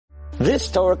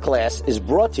This Torah class is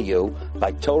brought to you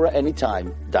by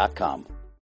TorahAnytime.com.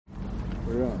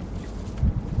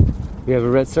 We have a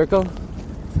red circle?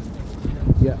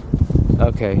 Yeah.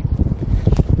 Okay,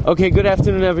 good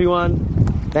afternoon, everyone.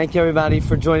 Thank you, everybody,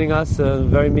 for joining us. A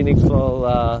very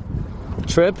meaningful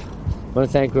trip. I want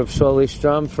to thank Rav Sholi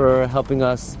Strum for helping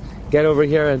us get over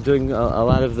here and doing a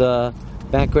lot of the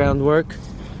background work.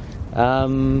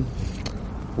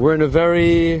 We're in a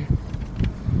very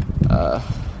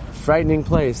frightening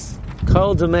place. You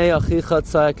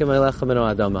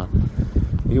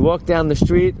walk down the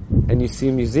street and you see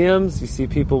museums, you see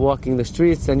people walking the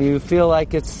streets, and you feel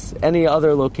like it's any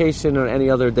other location or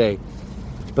any other day.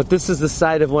 But this is the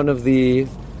site of one of the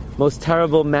most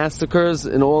terrible massacres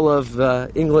in all of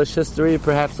English history,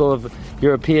 perhaps all of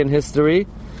European history.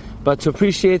 But to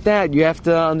appreciate that, you have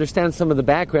to understand some of the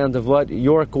background of what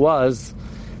York was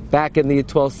back in the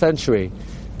 12th century.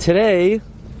 Today,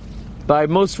 by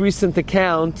most recent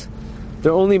account,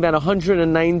 there are only about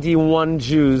 191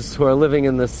 Jews who are living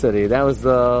in this city. That was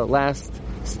the last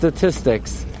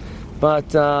statistics.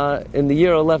 But in the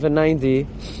year 1190,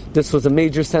 this was a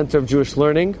major center of Jewish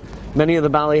learning. Many of the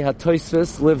Balei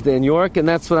HaTosfos lived in York, and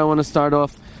that's what I want to start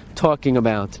off talking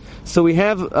about. So we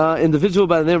have an individual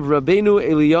by the name of Rabbeinu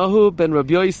Eliyahu ben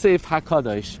Rabbi Yosef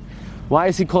HaKadosh. Why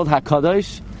is he called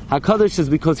HaKadosh? HaKadosh is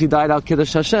because he died al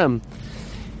Kiddush Hashem.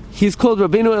 He's called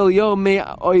Rabbeinu Eliyahu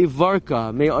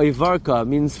Me'oivarka. Me'oivarka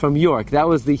means from York. That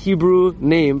was the Hebrew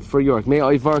name for York.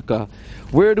 Me'oivarka.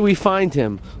 Where do we find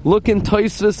him? Look in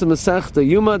Tosfos and Masechta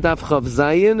Yuma, Daf Chav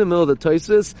Zayin, in the middle of the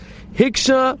Tosfos.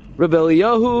 Hiksha Rabbi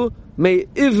Eliyahu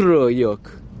Me'ivru York.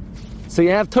 So you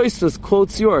have Tosfos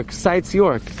quotes York, cites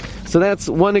York. So that's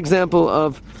one example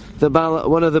of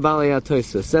one of the Balei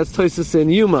HaTosfos. That's Tosfos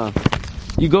in Yuma.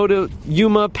 You go to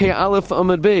Yuma Pei Aleph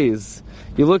Amud Beis.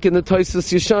 You look in the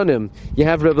Tosfos Yeshanim. You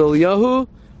have Rabbi Eliyahu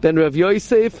ben Rav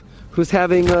Yosef, who's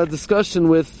having a discussion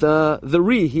with the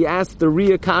Ri. He asked the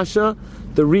Ri Akasha.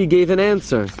 The Ri gave an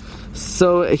answer.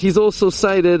 So he's also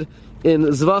cited in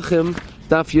Zvachim,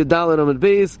 Daf Yudalad Amud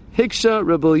Beis, Hiksha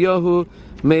Rabbi Eliyahu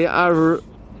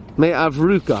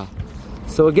Me'avruka.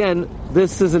 So again,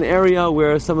 this is an area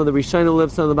where some of the Rishonim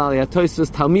live, some of the Balei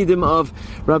HaTosfos, Talmidim of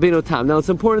Rabbeinu Tam. Now it's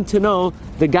important to know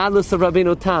the godless of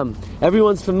Rabbeinu Tam.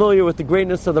 Everyone's familiar with the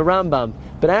greatness of the Rambam,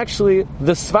 but actually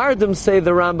the Sfardim say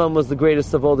the Rambam was the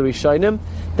greatest of all the Rishonim.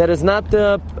 That is not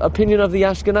the opinion of the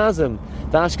Ashkenazim.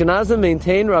 The Ashkenazim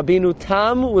maintain Rabbeinu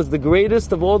Tam was the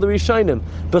greatest of all the Rishonim.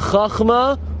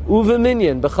 B'chachma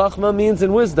uveminyan. B'chachma means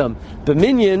in wisdom.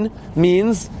 B'minyan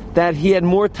means that he had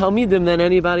more Talmidim than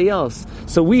anybody else.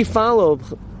 So we follow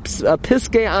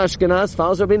Piskei Ashkenaz,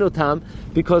 follows Rabbeinu Tam,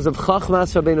 because of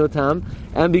Chachmas Rabbeinu Tam,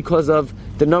 and because of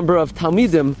the number of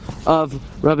Talmidim of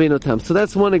Rabbeinu Tam. So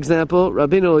that's one example,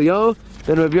 Rabbeinu Eliyahu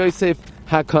ben Rabbi Yosef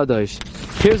HaKadosh.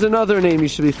 Here's another name you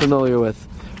should be familiar with,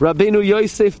 Rabbeinu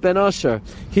Yosef ben Asher.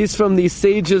 He's from the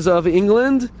sages of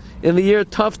England in the year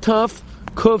Tav Kuf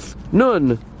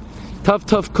Nun. Tav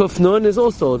Kuf Nun is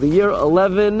also the year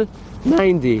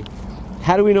 1190.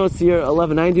 How do we know it's the year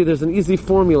 1190? There's an easy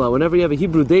formula. Whenever you have a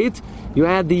Hebrew date, you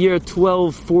add the year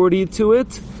 1240 to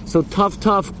it. So Tav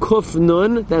Kuf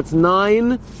Nun, that's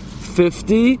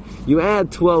 950. You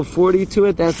add 1240 to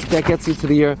it, that gets you to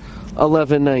the year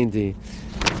 1190.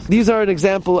 These are an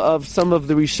example of some of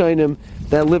the Rishonim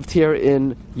that lived here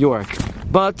in York.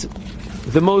 But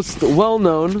the most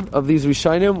well-known of these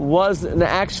Rishonim was an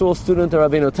actual student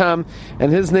of Rabbeinu Tam,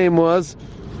 and his name was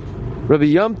Rabbi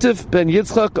Yomtiv ben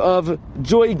Yitzchak of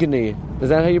Joigny. Is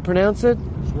that how you pronounce it?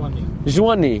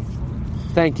 Joigny.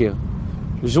 Thank you.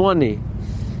 Joigny.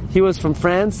 He was from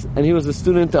France, and he was a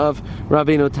student of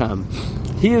Rabbeinu Tam.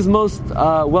 He is most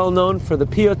well-known for the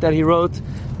piyut that he wrote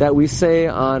that we say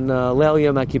on Leil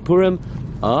Yom HaKippurim,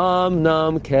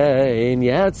 Amnam kein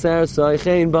yetzer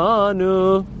soichein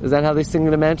banu. Is that how they sing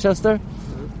it in Manchester?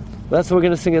 That's what we're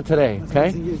going to sing it today,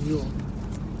 okay?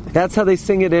 That's how they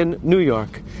sing it in New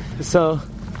York. So,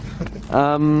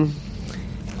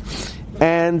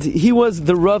 and he was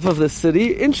the Rav of the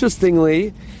city.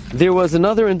 Interestingly, there was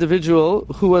another individual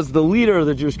who was the leader of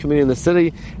the Jewish community in the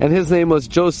city, and his name was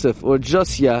Joseph, or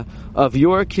Josiah of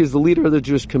York. He's the leader of the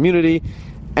Jewish community,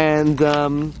 and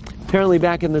apparently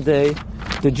back in the day,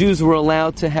 the Jews were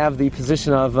allowed to have the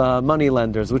position of money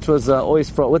lenders, which was always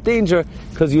fraught with danger,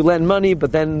 because you lend money,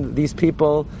 but then these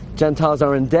people, Gentiles,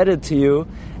 are indebted to you,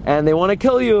 and they want to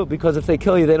kill you, because if they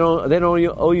kill you, they don't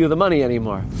owe you the money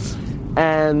anymore.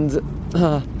 And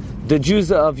the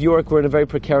Jews of York were in a very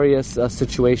precarious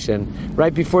situation.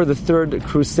 Right before the Third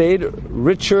Crusade,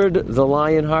 Richard the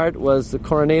Lionheart was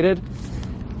coronated,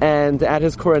 and at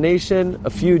his coronation,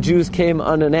 a few Jews came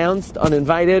unannounced,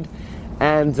 uninvited,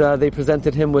 and they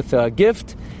presented him with a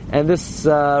gift, and this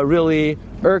really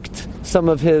irked some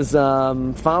of his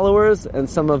followers and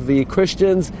some of the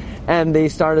Christians, and they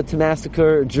started to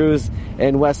massacre Jews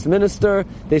in Westminster.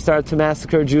 They started to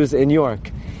massacre Jews in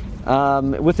York.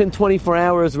 Within 24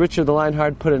 hours, Richard the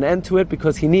Lionheart put an end to it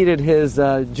because he needed his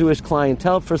Jewish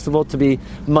clientele, first of all, to be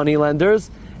moneylenders,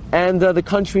 and the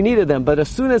country needed them. But as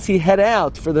soon as he head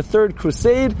out for the Third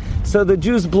Crusade, so the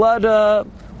Jews' blood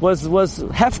was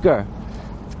hefker.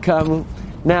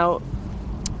 Now,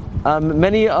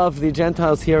 many of the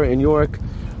Gentiles here in York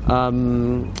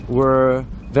were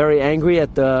very angry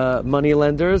at the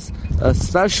moneylenders,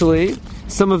 especially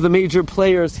some of the major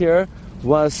players here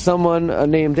was someone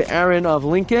named Aaron of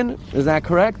Lincoln. Is that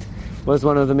correct? Was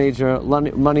one of the major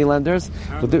money lenders.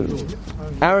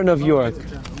 Aaron of York.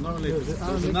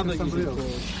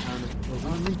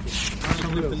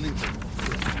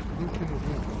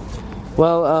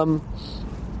 Well,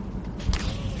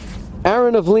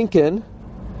 Aaron of Lincoln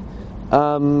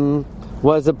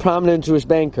was a prominent Jewish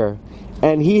banker,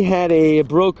 and he had a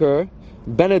broker,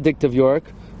 Benedict of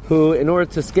York, who, in order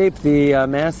to escape the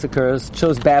massacres,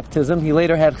 chose baptism. He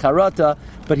later had charata,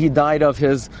 but he died of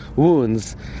his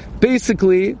wounds.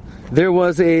 Basically, there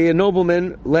was a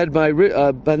nobleman led by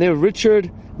the name of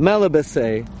Richard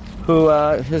Malabase, who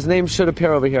his name should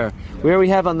appear over here, where we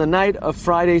have on the night of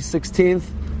Friday 16th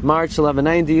March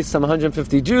 1190, some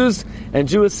 150 Jews and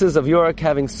Jewesses of York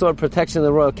having sought protection in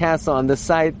the royal castle on this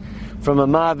site from a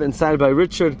mob incited by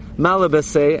Richard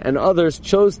Malabase, and others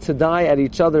chose to die at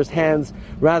each other's hands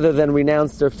rather than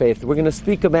renounce their faith. We're going to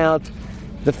speak about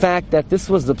the fact that this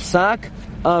was the psak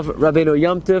of Rabbeinu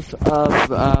Yom Tov,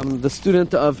 of the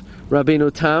student of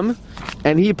Rabbeinu Tam,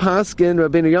 and he paskin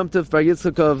Rabbeinu Yom Tov Bar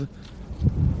Yitzchak of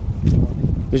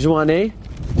Jouaneh,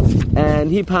 and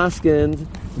he paskined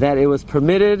that it was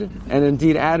permitted and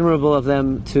indeed admirable of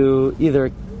them to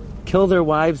either kill their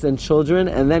wives and children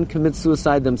and then commit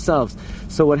suicide themselves.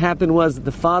 So what happened was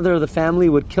the father of the family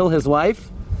would kill his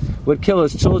wife, would kill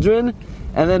his children,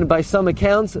 and then by some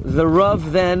accounts the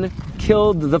Rav then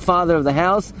killed the father of the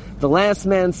house. The last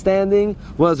man standing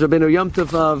was Rabbeinu Yom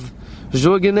Tov of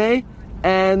Jouaneh,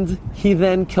 and he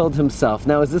then killed himself.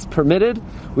 Now, is this permitted?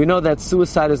 We know that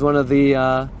suicide is one of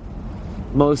the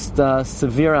most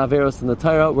severe averos in the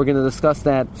Torah. We're going to discuss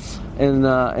that in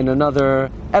another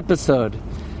episode.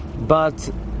 But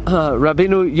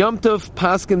Rabbeinu Yom Tov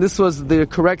paskin, this was the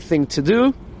correct thing to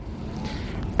do.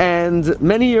 And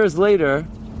many years later,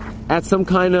 at some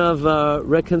kind of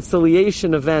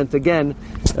reconciliation event, again,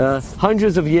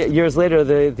 hundreds of years later,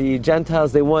 the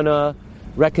Gentiles, they want to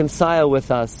reconcile with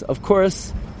us. Of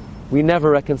course, we never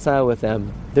reconcile with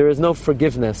them. There is no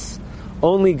forgiveness.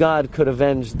 Only God could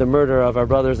avenge the murder of our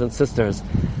brothers and sisters.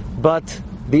 But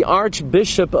the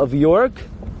Archbishop of York,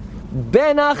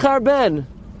 Ben Achar Ben,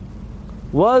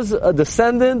 was a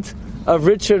descendant of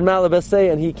Richard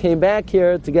Malabase, and he came back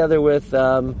here together with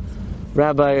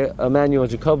Rabbi Emanuel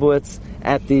Jacobowitz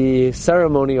at the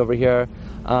ceremony over here,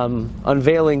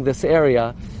 unveiling this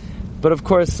area. But of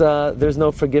course, there's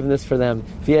no forgiveness for them.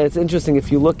 Yeah, it's interesting,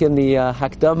 if you look in the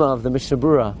Hakdama of the Mishnah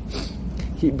Berurah,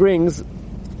 he brings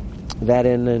that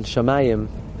in Shamayim,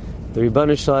 the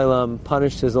Ribbanu Shalom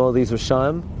punished all these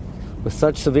Rishayim with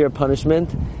such severe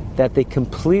punishment that they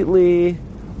completely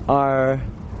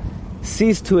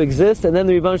cease to exist, and then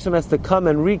the Ribbanu Shalom has to come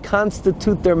and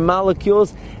reconstitute their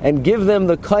molecules and give them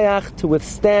the koyach to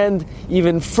withstand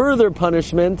even further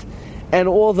punishment, and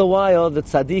all the while the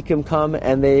tzaddikim come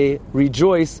and they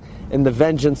rejoice in the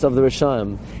vengeance of the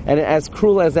Rishayim. And as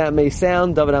cruel as that may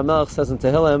sound, David HaMelech says in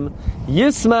Tehillim,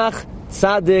 Yismach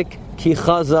tzaddik ki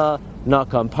chaza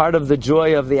nakam. Part of the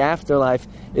joy of the afterlife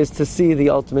is to see the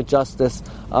ultimate justice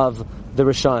of the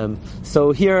Rishayim.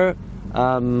 So here,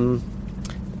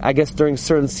 I guess during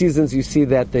certain seasons you see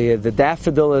that the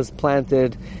daffodil is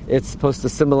planted. It's supposed to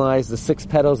symbolize, the 6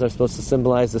 petals are supposed to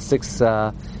symbolize the 6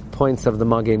 points of the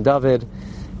Magen David.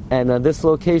 And this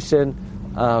location,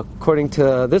 according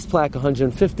to this plaque,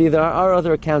 150, there are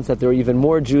other accounts that there were even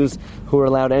more Jews who were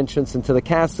allowed entrance into the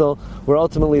castle, where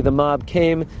ultimately the mob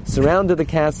came, surrounded the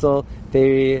castle,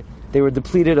 they were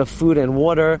depleted of food and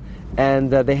water,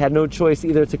 and they had no choice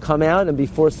either to come out and be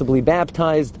forcibly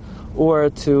baptized or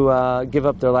to give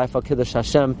up their life al Kiddush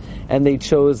Hashem, and they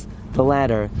chose the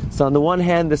latter. So on the one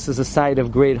hand, this is a site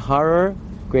of great horror,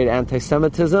 great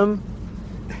anti-Semitism,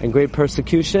 and great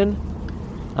persecution.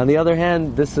 On the other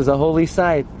hand, this is a holy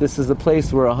site. This is a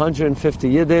place where 150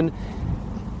 Yidden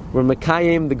were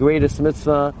Mekayim, the greatest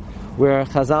mitzvah, where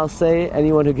Chazal say,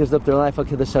 anyone who gives up their life al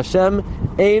Kiddush Hashem,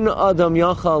 Ein Adam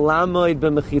Yachal Lamoid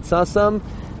B'Mechitzasam.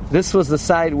 This was the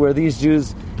site where these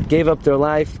Jews gave up their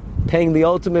life paying the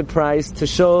ultimate price to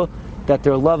show that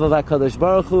their love of HaKadosh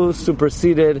Baruch Hu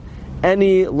superseded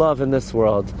any love in this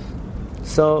world.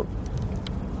 So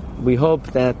we hope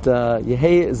that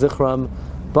Yehei Zichram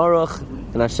Baruch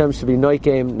and Hashem should be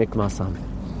Noikem Nikmasam.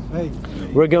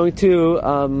 We're going to,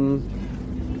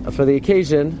 for the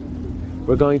occasion,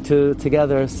 we're going to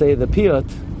together say the Piyut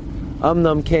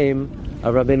Amnam came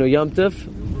of Rabbeinu Yom Tov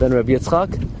ben Rabbi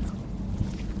Yitzchak,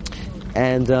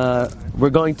 and we're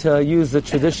going to use the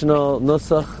traditional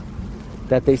nusach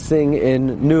that they sing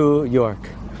in New York. Is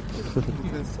there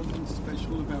something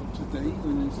special about today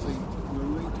when you say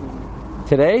Yom?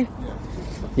 Today?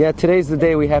 Yeah, today's the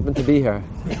day we happen to be here.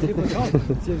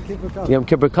 Yom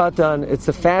Kippur Katan. It's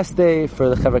a fast day for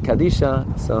the Chevra Kadisha,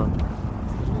 so.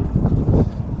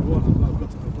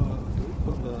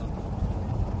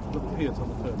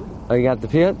 Oh, you got the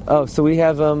piyut? Oh, so we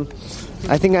have,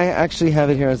 I think I actually have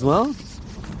it here as well.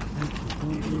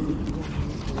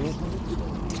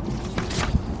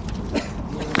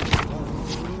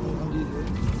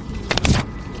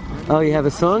 Oh, you have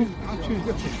a song?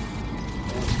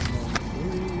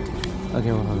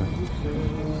 Okay, well, hold on.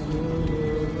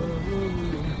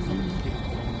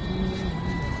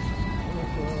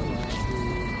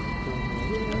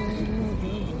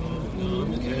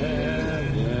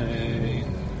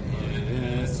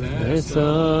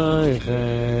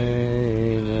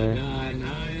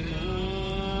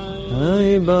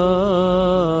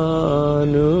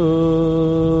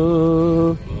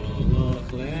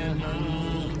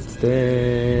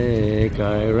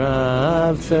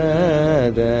 Rav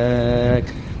Tzedek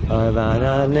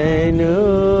Avananenu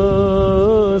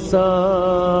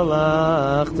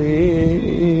Salachti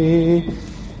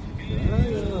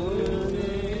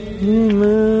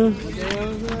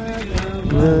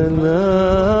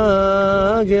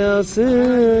Menagel Sifrai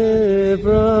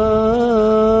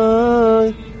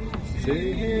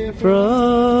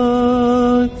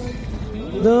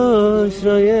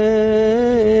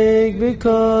Doshroyek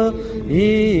B'kol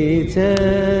Yitenka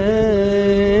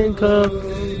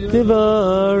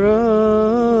Divarai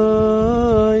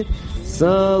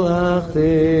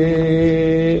Salachti.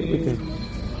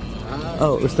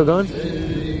 Oh, we're still going?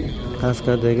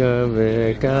 Haskadegar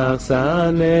v'kach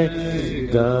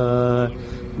sanegar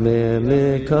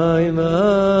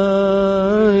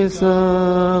me'mekaymai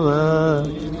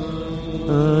salachti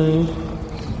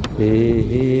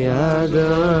Bihi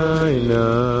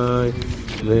Adonai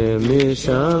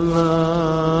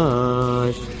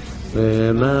ve'mishamai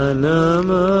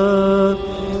ve'manama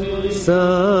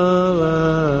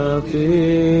salachti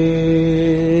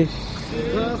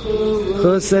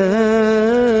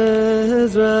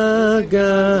Chosez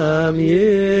ragam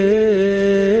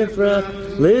yifrach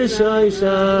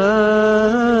l'shoisha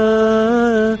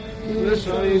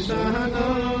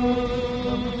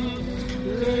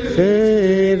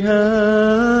Ched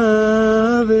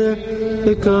havir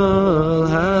v'kol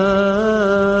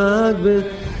hadbir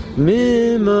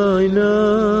mimoyna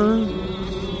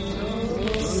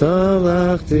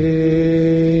salachti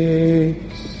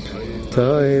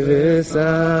Toy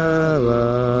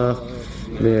v'salach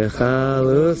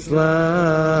Mechalus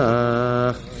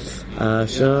lach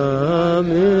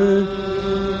Ashamim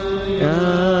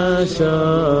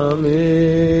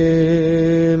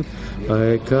Ashamim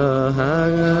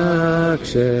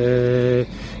Oikahakshe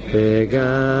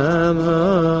Begam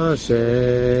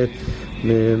Hashet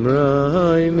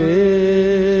Mimraimim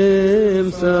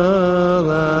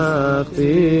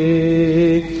Salachti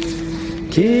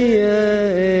Ki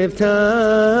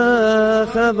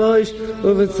Eftach Avosh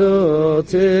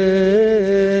Uvetzotek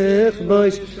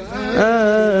Bosh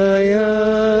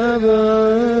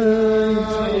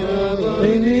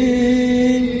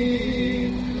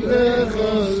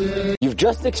You've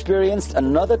just experienced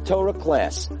another Torah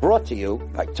class brought to you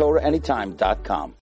by TorahAnytime.com.